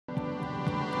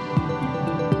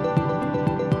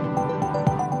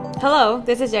Hello,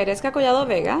 this is Yaireska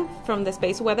Collado-Vega from the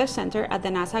Space Weather Center at the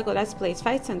NASA Goddard Space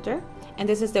Flight Center, and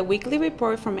this is the weekly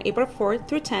report from April 4th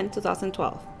through 10,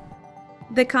 2012.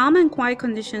 The calm and quiet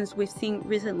conditions we've seen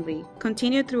recently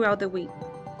continued throughout the week.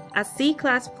 A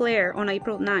C-class flare on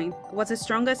April 9th was the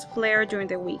strongest flare during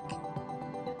the week.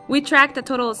 We tracked a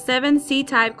total of 7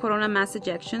 C-type corona mass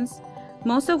ejections,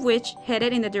 most of which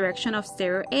headed in the direction of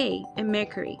Stereo A and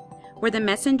Mercury, where the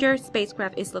MESSENGER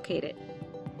spacecraft is located.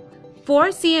 4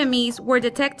 CMEs were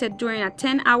detected during a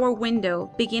 10-hour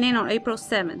window beginning on April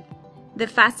 7th. The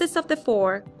fastest of the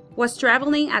 4 was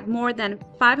traveling at more than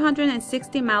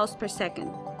 560 miles per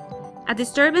second. A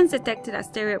disturbance detected at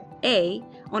Stereo A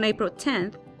on April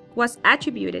 10th was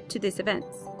attributed to these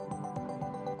events.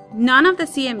 None of the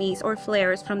CMEs or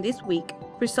flares from this week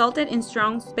resulted in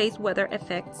strong space weather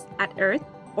effects at Earth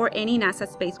or any NASA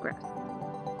spacecraft.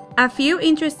 A few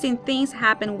interesting things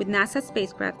happened with NASA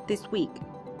spacecraft this week.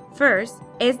 First,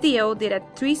 SDO did a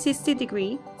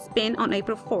 360-degree spin on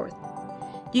April 4th.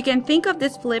 You can think of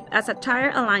this flip as a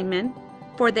tire alignment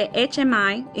for the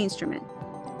HMI instrument.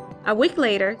 A week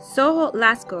later, SOHO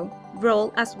LASCO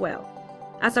rolled as well.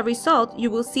 As a result, you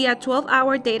will see a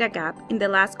 12-hour data gap in the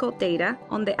LASCO data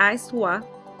on the ESA&NASA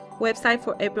website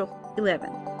for April 11.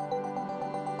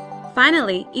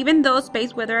 Finally, even though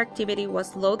space weather activity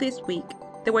was low this week,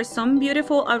 there were some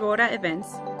beautiful aurora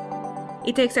events.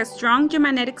 It takes a strong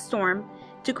geomagnetic storm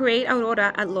to create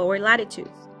aurora at lower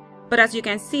latitudes, but as you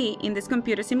can see in this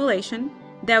computer simulation,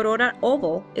 the aurora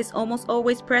oval is almost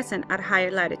always present at higher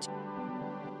latitudes.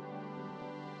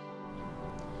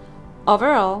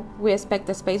 Overall, we expect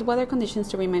the space weather conditions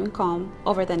to remain calm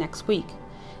over the next week.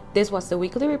 This was the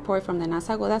weekly report from the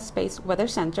NASA Goddard Space Weather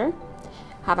Center.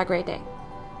 Have a great day.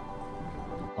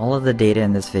 All of the data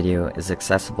in this video is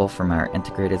accessible from our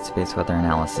integrated space weather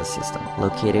analysis system,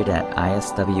 located at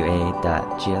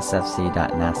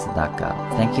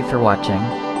iswa.gsfc.nasa.gov. Thank you for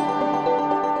watching.